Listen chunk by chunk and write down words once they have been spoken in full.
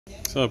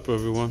What's up,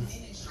 everyone?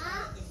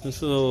 This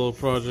is a little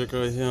project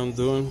right here I'm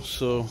doing.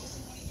 So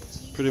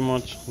pretty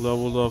much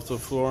leveled off the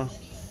floor,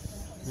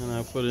 and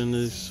I put in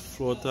these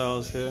floor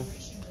tiles here.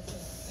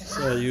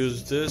 So I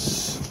use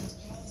this.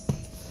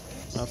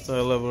 After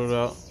I level it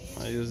out,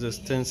 I use this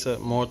tin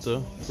set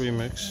mortar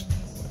premix.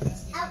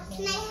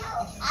 Can I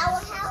help? I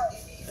will help.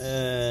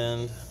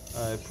 And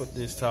I put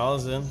these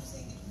tiles in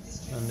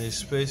and these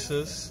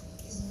spaces.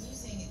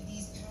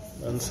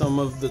 And some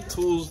of the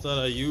tools that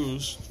I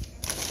use,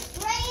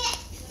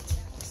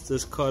 it's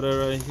this cutter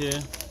right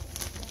here,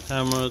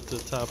 hammer to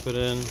tap it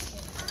in,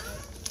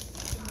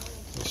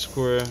 a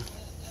square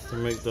to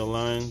make the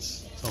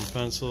lines, some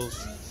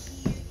pencils,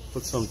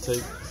 put some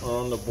tape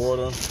around the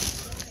border.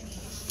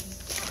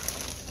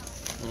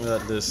 I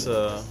got this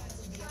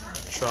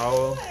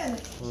trowel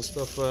and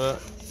stuff like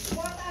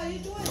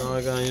that. Now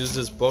I'm gonna use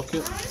this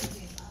bucket,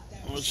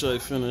 which I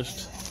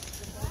finished,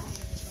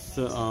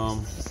 to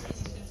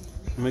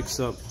mix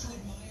up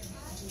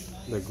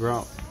the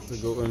grout to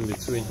go in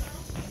between.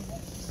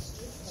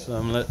 So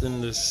I'm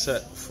letting this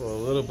set for a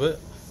little bit,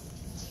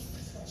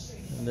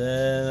 and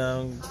then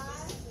I'm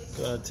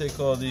gonna take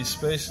all these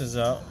spaces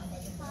out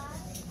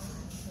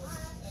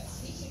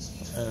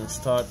and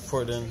start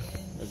putting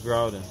the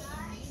grout in.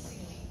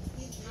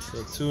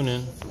 So tune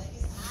in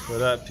for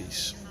that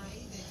piece.